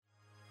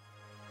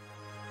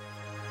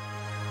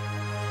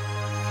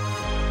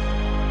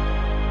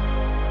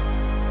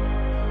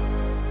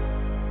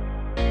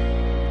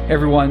Hey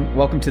everyone,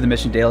 welcome to the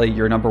Mission Daily,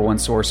 your number one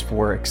source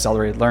for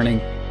accelerated learning.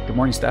 Good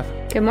morning, Steph.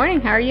 Good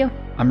morning. How are you?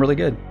 I'm really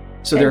good.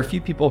 So Good. There are a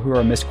few people who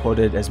are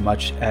misquoted as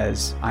much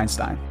as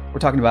Einstein. We're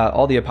talking about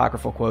all the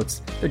apocryphal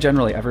quotes. They're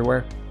generally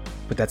everywhere,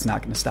 but that's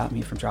not going to stop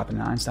me from dropping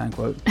an Einstein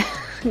quote.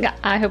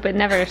 I hope it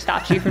never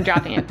stops you from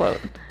dropping a quote.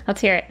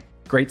 Let's hear it.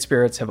 Great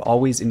spirits have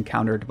always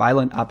encountered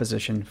violent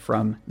opposition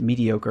from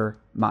mediocre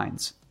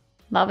minds.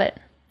 Love it.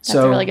 That's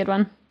a really good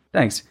one.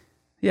 Thanks.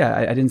 Yeah,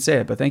 I didn't say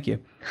it, but thank you.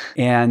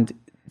 And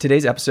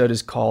today's episode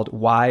is called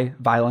Why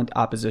Violent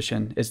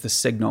Opposition is the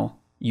Signal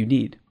You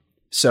Need.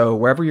 So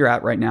wherever you're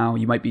at right now,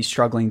 you might be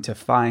struggling to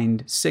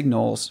find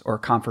signals or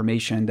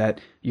confirmation that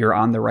you're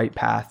on the right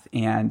path,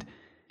 and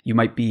you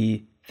might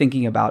be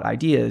thinking about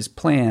ideas,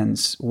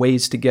 plans,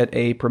 ways to get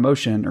a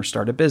promotion or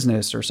start a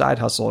business or side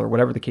hustle or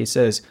whatever the case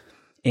is,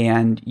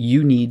 and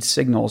you need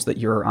signals that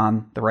you're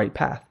on the right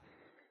path.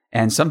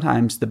 And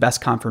sometimes the best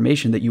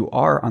confirmation that you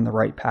are on the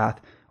right path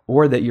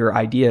or that your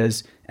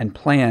ideas and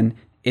plan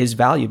is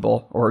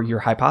valuable or your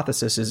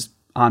hypothesis is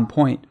on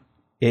point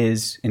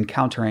is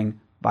encountering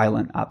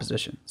violent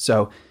opposition.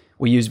 So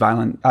we use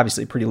violent,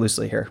 obviously, pretty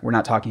loosely here. We're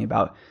not talking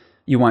about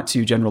you want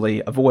to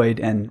generally avoid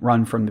and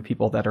run from the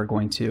people that are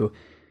going to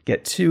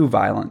get too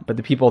violent, but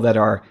the people that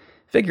are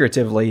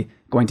figuratively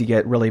going to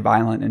get really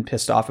violent and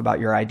pissed off about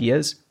your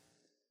ideas.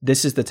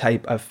 This is the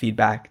type of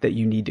feedback that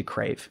you need to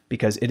crave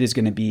because it is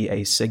going to be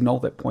a signal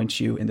that points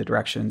you in the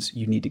directions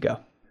you need to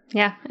go.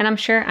 Yeah, and I'm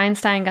sure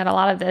Einstein got a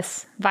lot of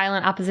this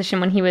violent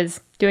opposition when he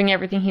was doing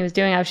everything he was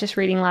doing. I was just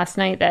reading last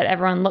night that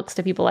everyone looks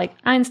to people like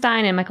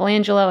Einstein and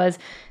Michelangelo as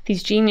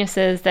these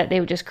geniuses that they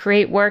would just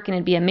create work and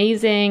it'd be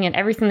amazing and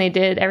everything they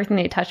did, everything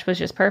they touched was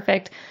just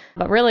perfect.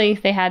 But really,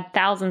 they had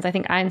thousands. I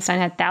think Einstein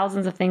had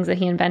thousands of things that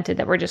he invented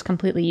that were just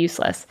completely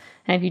useless.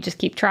 And if you just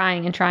keep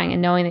trying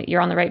and knowing that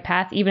you're on the right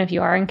path, even if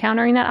you are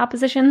encountering that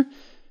opposition,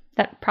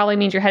 that probably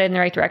means you're headed in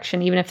the right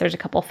direction, even if there's a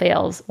couple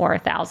fails or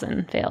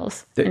 1,000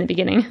 fails in the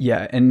beginning.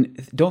 Yeah.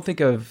 And don't think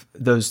of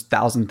those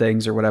 1,000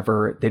 things or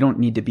whatever. They don't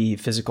need to be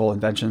physical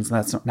inventions. And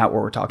that's not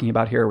what we're talking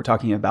about here. We're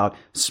talking about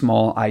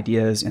small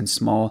ideas and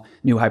small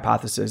new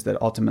hypotheses that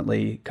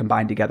ultimately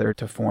combine together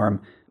to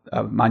form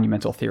a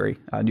monumental theory,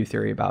 a new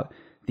theory about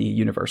the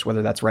universe,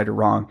 whether that's right or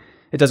wrong.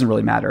 It doesn't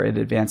really matter. It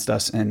advanced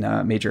us in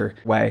a major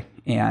way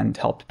and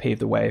helped pave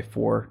the way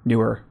for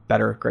newer,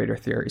 better, greater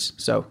theories.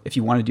 So if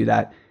you want to do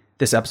that,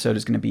 this episode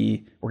is going to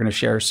be, we're going to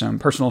share some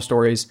personal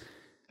stories.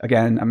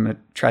 Again, I'm going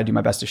to try to do my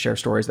best to share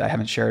stories that I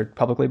haven't shared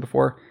publicly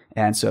before.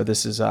 And so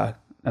this is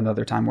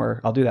another time where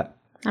I'll do that.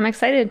 I'm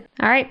excited.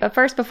 All right. But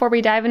first, before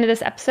we dive into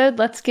this episode,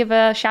 let's give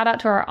a shout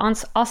out to our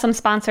awesome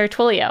sponsor,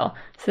 Twilio.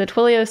 So the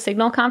Twilio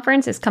Signal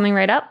Conference is coming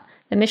right up.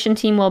 The Mission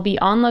team will be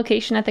on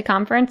location at the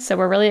conference, so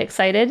we're really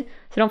excited.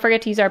 So don't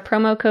forget to use our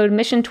promo code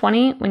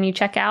MISSION20 when you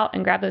check out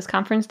and grab those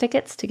conference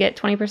tickets to get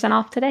 20%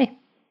 off today.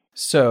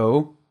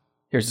 So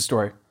here's the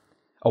story.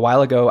 A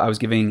while ago, I was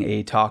giving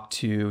a talk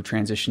to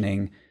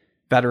transitioning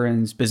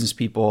veterans, business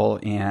people,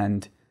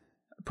 and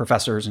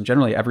professors, and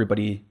generally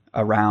everybody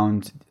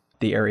around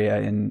the area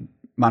in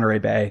Monterey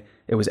Bay.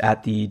 It was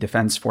at the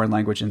Defense Foreign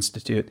Language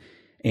Institute.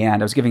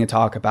 And I was giving a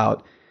talk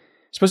about,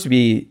 supposed to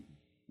be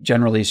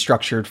generally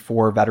structured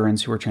for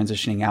veterans who are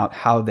transitioning out,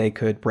 how they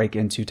could break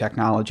into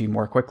technology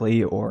more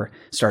quickly or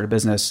start a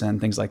business and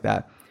things like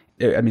that.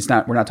 I mean,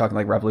 we're not talking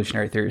like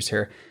revolutionary theories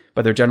here,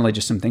 but they're generally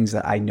just some things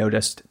that I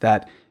noticed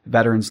that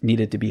veterans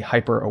needed to be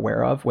hyper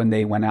aware of when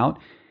they went out.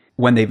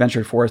 When they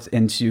ventured forth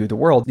into the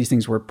world, these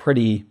things were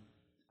pretty,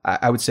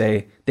 I would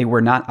say, they were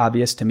not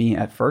obvious to me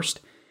at first.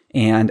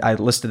 And I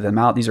listed them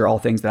out. These are all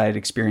things that I had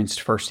experienced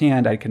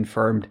firsthand. I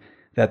confirmed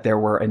that there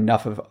were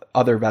enough of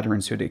other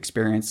veterans who had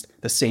experienced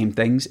the same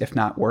things, if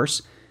not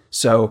worse.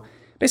 So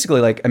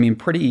basically,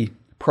 pretty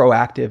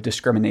proactive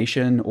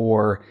discrimination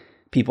or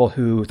people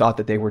who thought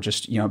that they were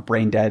just,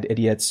 brain dead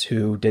idiots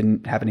who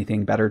didn't have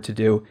anything better to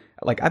do.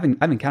 Like I've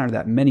encountered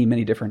that many,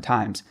 many different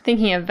times.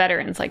 Thinking of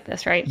veterans like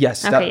this, right?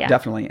 Yes,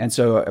 definitely. And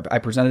so I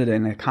presented it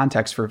in a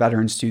context for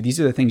veterans too. These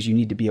are the things you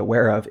need to be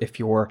aware of if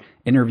you're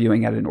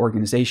interviewing at an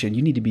organization.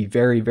 You need to be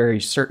very, very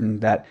certain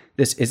that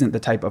this isn't the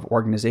type of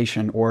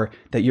organization or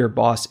that your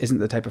boss isn't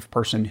the type of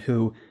person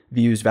who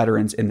views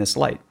veterans in this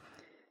light.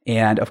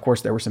 And of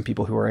course, there were some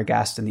people who were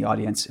aghast in the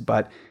audience,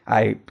 but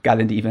I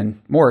got into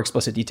even more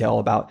explicit detail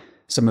about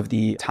some of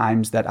the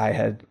times that I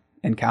had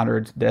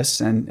encountered this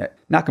and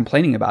not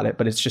complaining about it,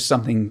 but it's just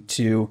something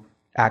to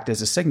act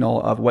as a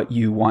signal of what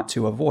you want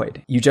to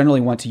avoid. You generally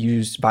want to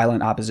use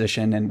violent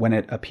opposition and when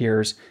it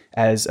appears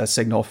as a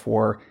signal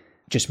for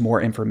just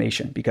more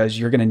information because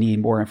you're going to need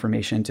more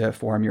information to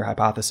form your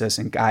hypothesis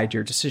and guide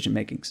your decision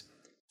makings.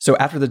 So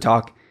after the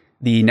talk,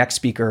 the next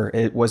speaker,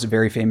 it was a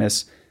very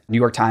famous New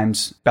York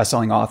Times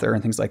bestselling author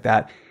and things like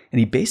that. And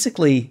he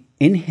basically,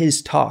 in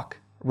his talk,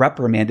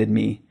 reprimanded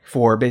me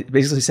for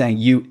basically saying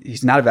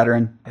he's not a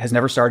veteran, has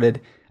never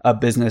started a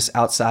business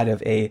outside of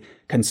a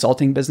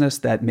consulting business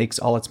that makes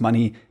all its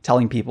money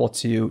telling people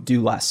to do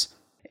less.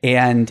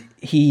 And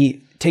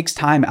he takes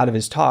time out of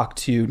his talk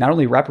to not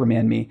only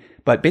reprimand me,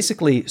 but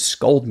basically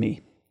scold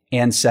me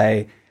and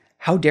say,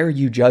 how dare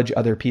you judge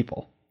other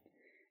people?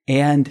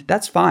 And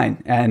that's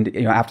fine. And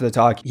after the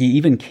talk, he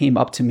even came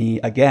up to me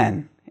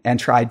again and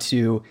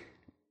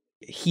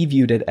he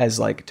viewed it as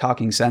like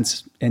talking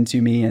sense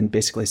into me and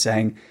basically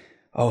saying,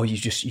 oh,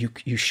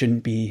 you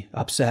shouldn't be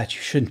upset.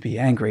 You shouldn't be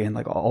angry. And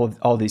like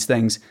all these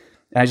things.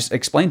 And I just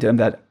explained to him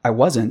that I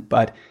wasn't,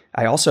 but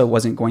I also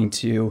wasn't going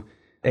to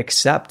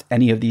accept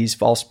any of these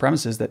false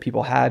premises that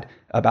people had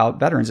about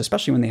veterans,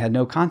 especially when they had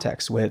no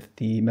context with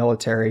the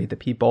military, the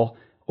people,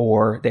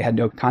 or they had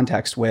no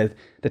context with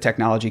the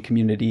technology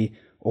community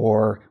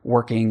or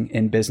working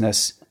in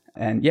business.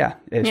 And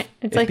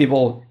if like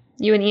people...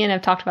 You and Ian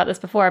have talked about this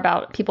before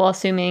about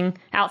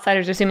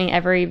outsiders assuming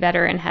every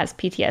veteran has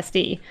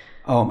PTSD.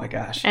 Oh my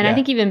gosh. And I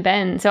think even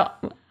Ben,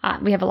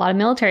 we have a lot of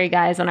military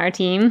guys on our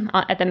team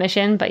at the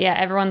mission, but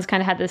everyone's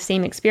kind of had the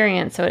same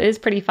experience. So it is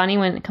pretty funny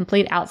when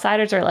complete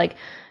outsiders are like,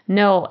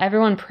 no,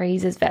 everyone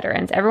praises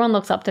veterans. Everyone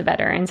looks up to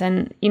veterans.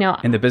 And,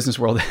 in the business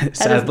world,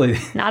 sadly,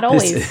 not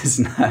always.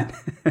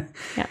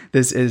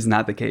 This is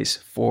not the case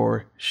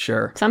for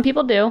sure. Some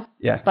people do.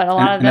 Yeah. But a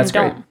lot of them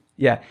don't. Great.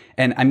 Yeah.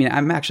 And I mean,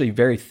 I'm actually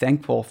very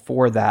thankful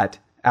for that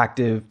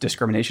active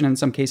discrimination in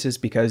some cases,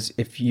 because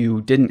if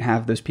you didn't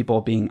have those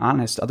people being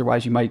honest,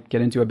 otherwise you might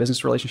get into a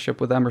business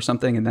relationship with them or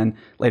something. And then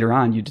later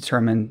on you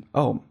determine,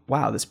 oh,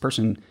 wow, this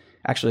person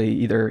actually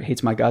either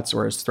hates my guts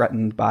or is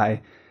threatened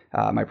by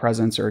my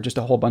presence, or just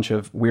a whole bunch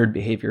of weird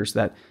behaviors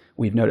that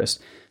we've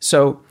noticed.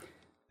 So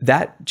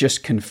that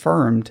just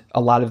confirmed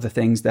a lot of the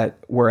things that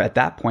were at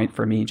that point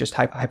for me, just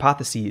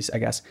hypotheses, I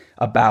guess,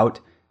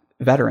 about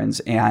veterans.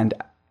 And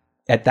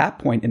at that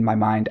point in my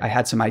mind, I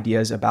had some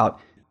ideas about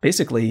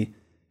basically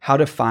how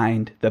to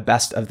find the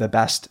best of the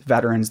best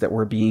veterans that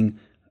were being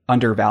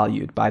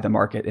undervalued by the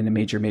market in a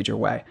major, major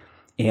way.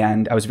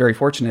 And I was very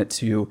fortunate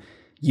to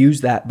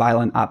use that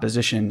violent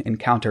opposition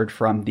encountered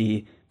from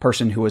the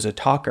person who was a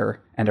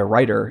talker and a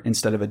writer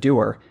instead of a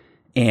doer,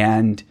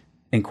 and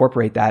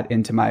incorporate that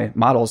into my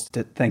models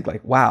to think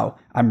like, wow,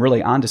 I'm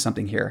really onto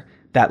something here.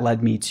 That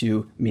led me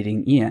to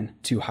meeting Ian,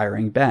 to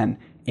hiring Ben,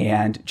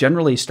 and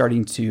generally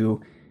starting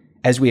to,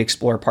 as we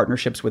explore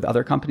partnerships with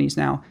other companies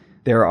now,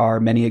 there are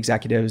many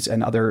executives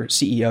and other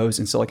CEOs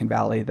in Silicon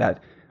Valley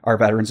that are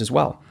veterans as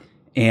well.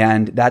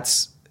 And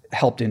that's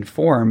helped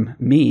inform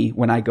me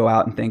when I go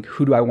out and think,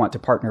 who do I want to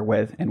partner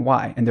with and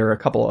why? And there are a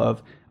couple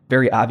of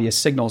very obvious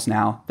signals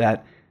now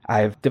that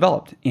I've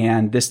developed.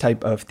 And this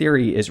type of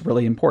theory is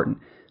really important.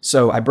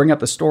 So I bring up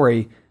the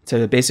story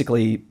to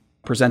basically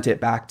present it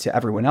back to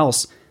everyone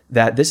else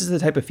that this is the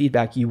type of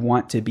feedback you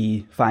want to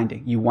be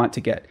finding, you want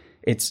to get.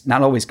 It's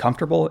not always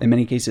comfortable. In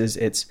many cases,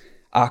 it's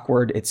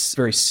awkward. It's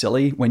very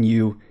silly when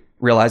you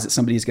realize that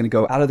somebody is going to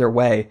go out of their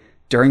way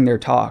during their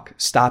talk,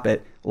 stop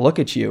it, look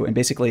at you, and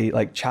basically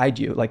like chide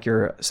you like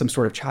you're some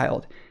sort of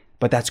child.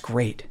 But that's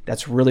great.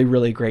 That's really,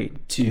 really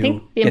great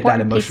to get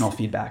that emotional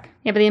feedback.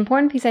 Yeah, but the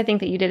important piece I think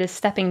that you did is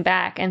stepping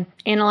back and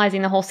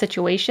analyzing the whole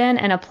situation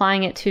and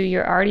applying it to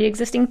your already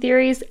existing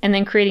theories and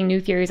then creating new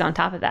theories on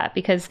top of that.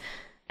 Because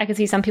I could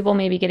see some people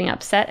maybe getting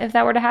upset if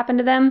that were to happen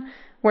to them.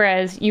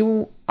 Whereas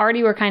you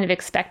already were kind of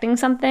expecting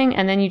something,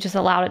 and then you just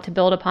allowed it to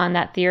build upon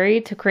that theory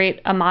to create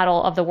a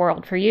model of the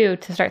world for you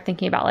to start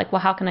thinking about like,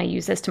 well, how can I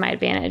use this to my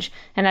advantage?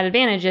 And that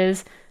advantage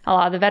is a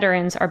lot of the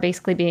veterans are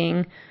basically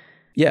being...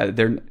 Yeah,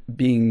 they're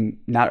being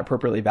not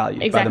appropriately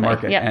valued by the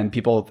market. Yep. And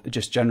people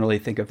just generally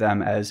think of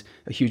them as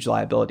a huge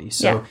liability.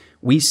 So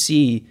we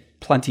see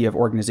plenty of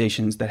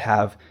organizations that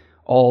have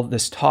all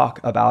this talk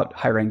about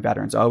hiring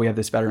veterans. Oh, we have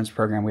this veterans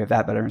program. We have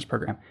that veterans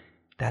program.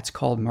 That's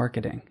called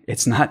marketing.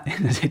 It's not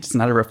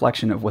a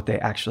reflection of what they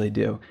actually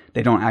do.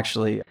 They don't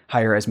actually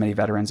hire as many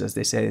veterans as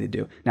they say they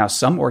do. Now,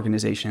 some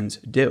organizations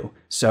do.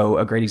 So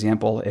a great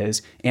example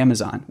is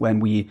Amazon.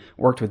 When we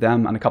worked with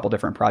them on a couple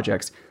different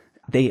projects,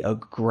 they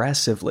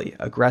aggressively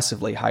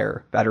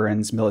hire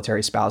veterans,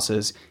 military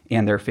spouses,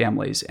 and their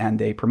families, and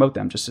they promote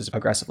them just as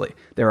aggressively.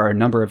 There are a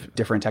number of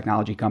different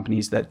technology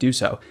companies that do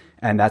so,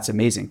 and that's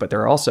amazing. But there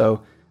are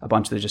also a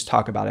bunch that just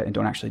talk about it and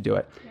don't actually do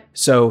it. Yeah.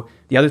 So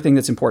the other thing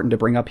that's important to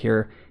bring up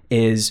here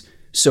is,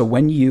 so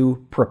when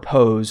you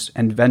propose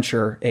and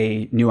venture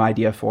a new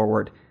idea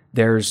forward,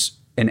 there's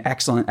an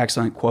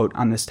excellent quote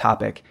on this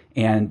topic.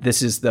 And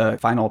this is the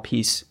final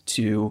piece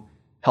to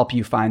help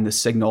you find the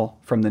signal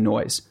from the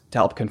noise to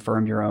help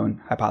confirm your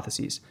own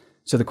hypotheses.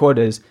 So the quote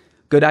is,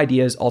 "Good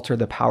ideas alter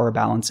the power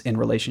balance in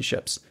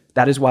relationships.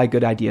 That is why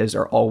good ideas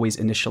are always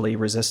initially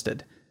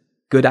resisted.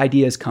 Good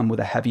ideas come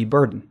with a heavy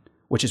burden,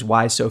 which is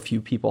why so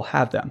few people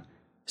have them.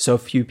 So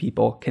few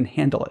people can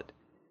handle it."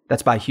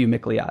 That's by Hugh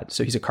MacLeod.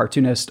 So he's a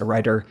cartoonist, a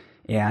writer,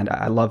 and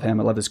I love him.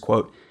 I love this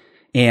quote.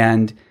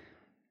 And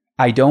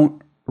I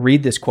don't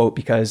read this quote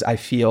because I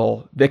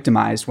feel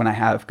victimized when I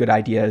have good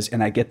ideas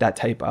and I get that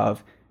type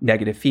of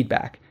negative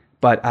feedback.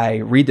 But I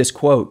read this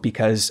quote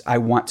because I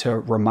want to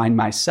remind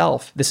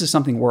myself, this is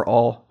something we're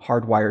all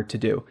hardwired to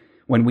do.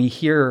 When we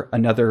hear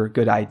another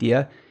good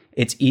idea,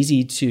 it's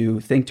easy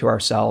to think to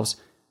ourselves,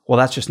 well,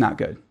 that's just not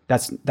good.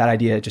 That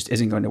idea just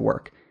isn't going to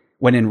work.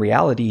 When in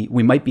reality,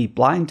 we might be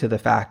blind to the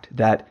fact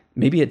that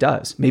maybe it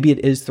does. Maybe it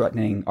is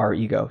threatening our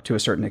ego to a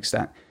certain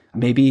extent.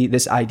 maybe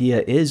this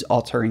idea is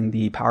altering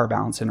the power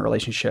balance in a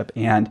relationship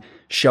and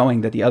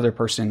showing that the other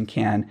person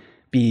can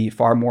be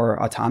far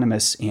more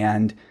autonomous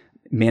and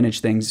manage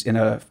things in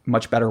a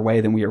much better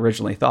way than we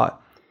originally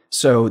thought.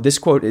 So this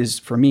quote is,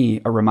 for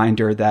me, a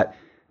reminder that,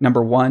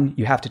 number one,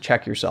 you have to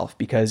check yourself,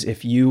 because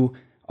if you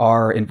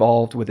are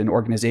involved with an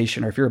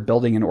organization, or if you're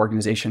building an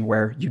organization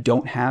where you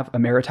don't have a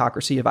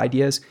meritocracy of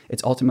ideas,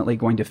 it's ultimately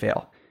going to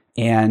fail.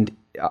 And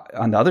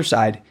on the other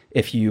side,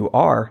 if you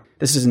are,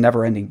 this is a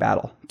never-ending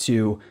battle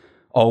to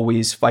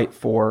always fight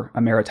for a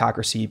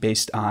meritocracy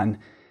based on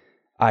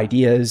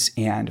ideas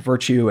and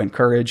virtue and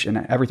courage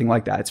and everything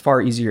like that. It's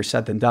far easier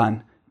said than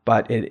done,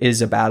 but it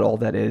is a battle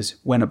that is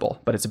winnable,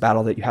 but it's a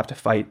battle that you have to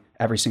fight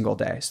every single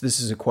day. So this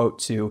is a quote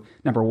to,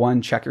 number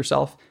one, check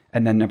yourself.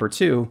 And then number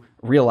two,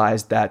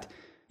 realize that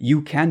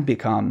you can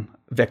become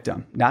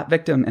victim, not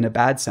victim in a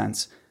bad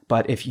sense,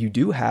 but if you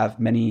do have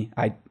many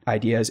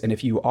ideas, and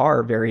if you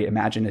are very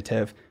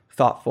imaginative,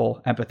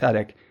 thoughtful,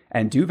 empathetic,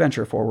 and do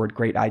venture forward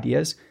great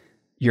ideas,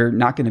 you're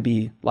not going to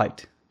be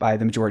liked by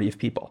the majority of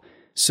people.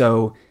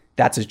 So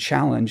that's a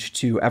challenge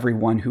to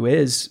everyone who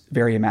is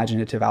very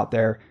imaginative out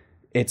there.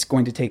 It's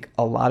going to take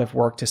a lot of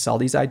work to sell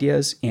these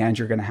ideas, and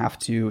you're going to have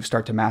to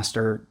start to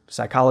master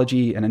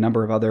psychology and a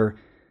number of other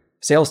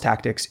sales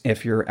tactics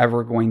if you're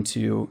ever going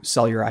to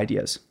sell your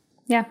ideas.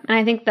 Yeah. And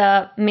I think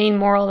the main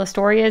moral of the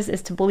story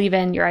is to believe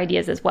in your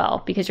ideas as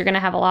well, because you're going to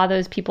have a lot of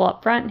those people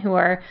up front who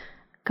are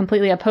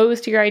completely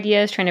opposed to your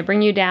ideas, trying to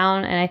bring you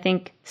down. And I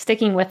think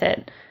sticking with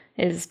it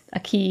is a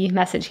key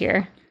message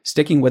here.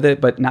 Sticking with it,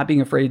 but not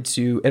being afraid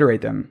to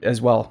iterate them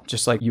as well,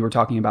 just like you were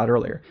talking about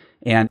earlier.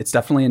 And it's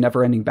definitely a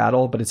never-ending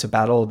battle, but it's a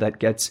battle that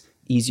gets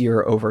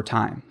easier over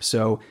time.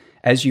 So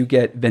as you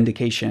get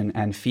vindication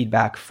and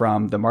feedback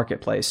from the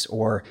marketplace,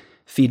 or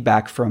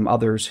feedback from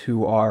others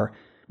who are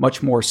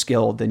much more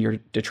skilled than your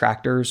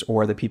detractors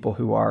or the people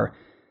who are,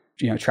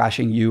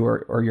 trashing you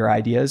or your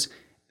ideas,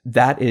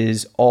 that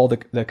is all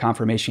the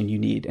confirmation you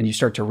need. And you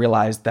start to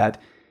realize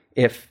that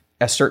if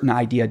a certain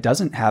idea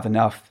doesn't have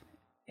enough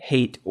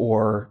hate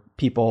or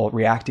people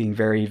reacting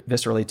very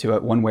viscerally to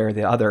it one way or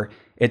the other,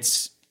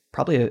 it's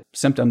probably a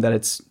symptom that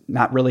it's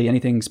not really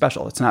anything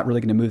special. It's not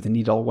really going to move the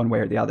needle one way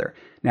or the other.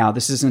 Now,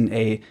 this isn't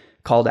a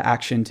call to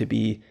action to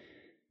be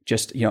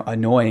just,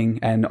 annoying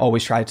and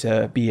always try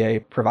to be a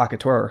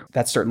provocateur.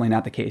 That's certainly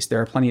not the case.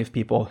 There are plenty of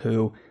people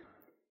who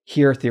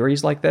hear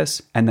theories like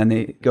this, and then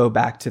they go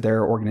back to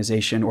their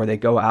organization or they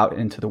go out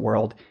into the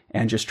world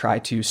and just try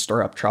to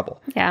stir up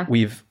trouble. Yeah.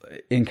 We've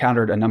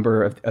encountered a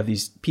number of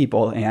these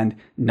people, and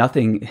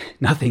nothing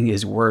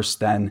is worse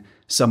than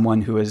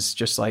someone who is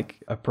just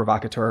like a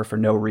provocateur for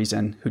no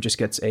reason, who just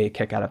gets a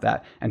kick out of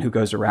that and who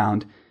goes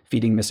around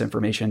feeding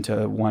misinformation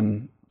to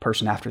one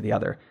person after the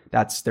other.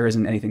 There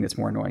isn't anything that's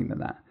more annoying than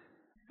that.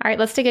 All right,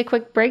 let's take a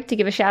quick break to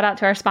give a shout out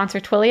to our sponsor,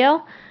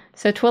 Twilio.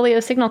 So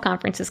Twilio Signal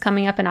Conference is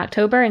coming up in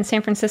October in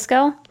San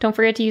Francisco. Don't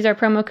forget to use our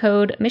promo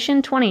code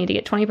MISSION20 to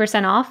get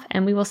 20% off,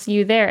 and we will see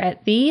you there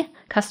at the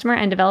Customer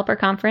and Developer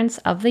Conference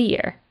of the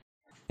year.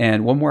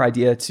 And one more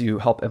idea to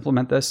help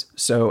implement this.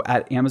 So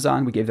at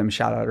Amazon, we gave them a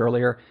shout out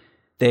earlier.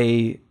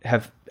 They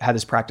have had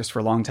this practice for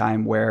a long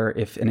time where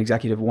if an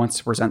executive wants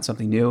to present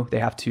something new, they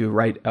have to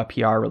write a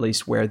PR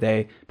release where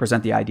they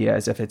present the idea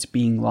as if it's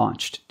being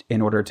launched,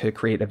 in order to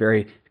create a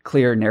very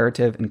clear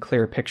narrative and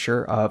clear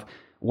picture of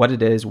what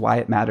it is, why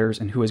it matters,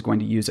 and who is going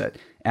to use it.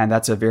 And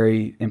that's a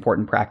very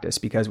important practice,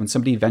 because when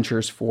somebody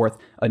ventures forth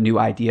a new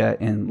idea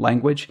in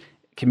language,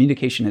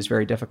 communication is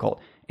very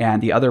difficult.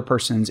 And the other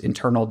person's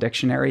internal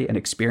dictionary and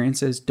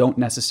experiences don't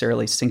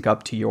necessarily sync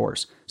up to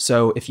yours.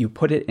 So if you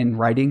put it in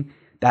writing,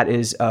 that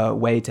is a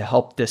way to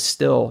help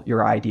distill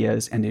your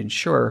ideas and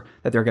ensure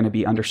that they're going to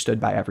be understood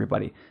by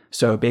everybody.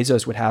 So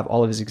Bezos would have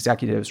all of his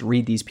executives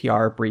read these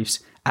PR briefs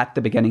at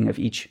the beginning of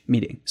each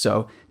meeting.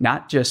 So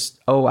not just,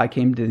 I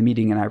came to the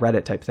meeting and I read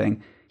it type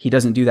thing. He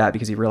doesn't do that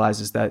because he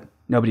realizes that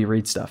nobody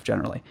reads stuff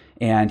generally.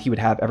 And he would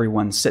have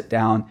everyone sit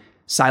down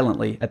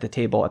silently at the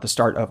table at the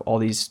start of all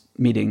these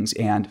meetings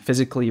and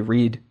physically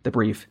read the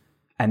brief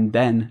and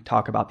then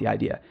talk about the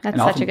idea. That's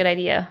such a good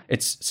idea.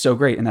 It's so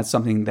great. And that's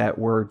something that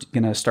we're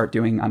going to start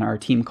doing on our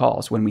team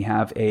calls when we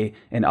have an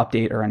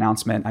update or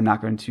announcement. I'm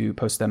not going to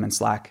post them in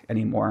Slack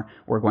anymore.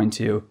 We're going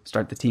to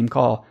start the team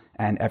call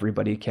and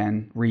everybody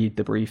can read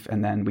the brief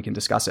and then we can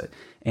discuss it.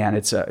 And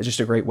it's just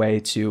a great way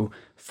to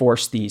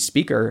force the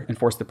speaker and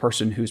force the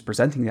person who's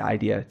presenting the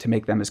idea to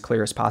make them as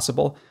clear as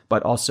possible,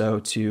 but also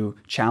to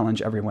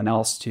challenge everyone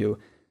else to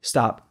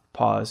stop,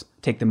 pause,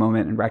 take the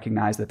moment and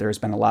recognize that there's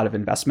been a lot of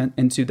investment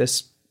into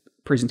this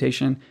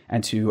presentation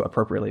and to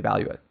appropriately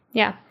value it.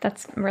 Yeah,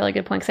 that's a really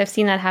good point, because I've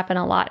seen that happen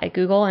a lot at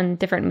Google in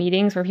different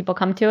meetings where people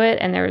come to it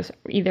and there's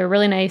either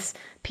really nice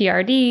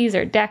PRDs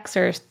or decks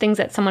or things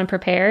that someone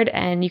prepared,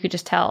 and you could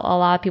just tell a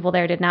lot of people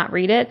there did not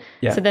read it.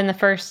 Yeah. So then the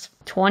first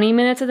 20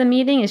 minutes of the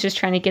meeting is just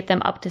trying to get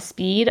them up to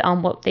speed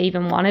on what they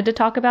even wanted to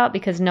talk about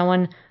because no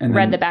one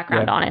read the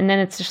background on it. And then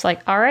it's just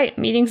like, all right,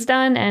 meeting's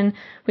done. And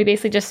we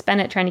basically just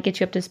spend it trying to get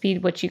you up to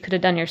speed, which you could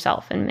have done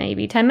yourself in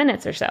maybe 10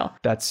 minutes or so.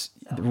 That's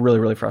really,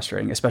 really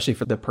frustrating, especially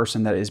for the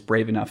person that is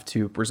brave enough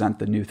to present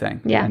the new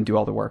thing and do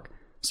all the work.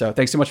 So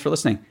thanks so much for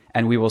listening,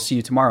 and we will see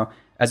you tomorrow.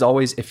 As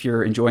always, if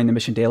you're enjoying the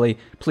Mission Daily,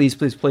 please,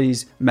 please,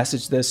 please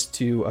message this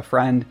to a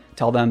friend.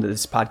 Tell them that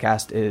this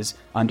podcast is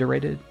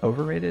underrated,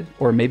 overrated,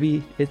 or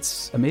maybe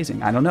it's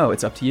amazing. I don't know.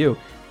 It's up to you.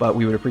 But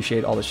we would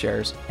appreciate all the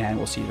shares, and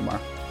we'll see you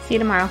tomorrow. See you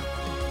tomorrow.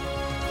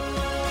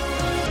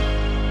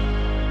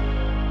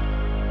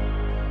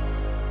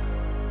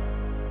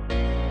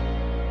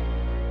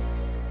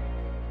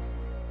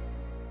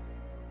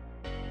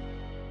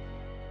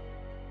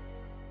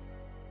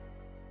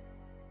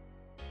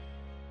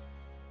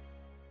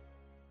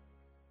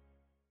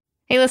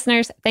 Hey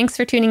listeners, thanks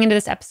for tuning into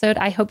this episode.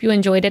 I hope you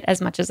enjoyed it as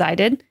much as I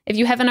did. If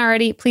you haven't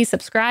already, please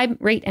subscribe,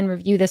 rate, and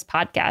review this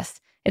podcast.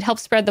 It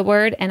helps spread the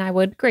word, and I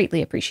would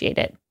greatly appreciate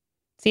it.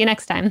 See you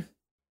next time.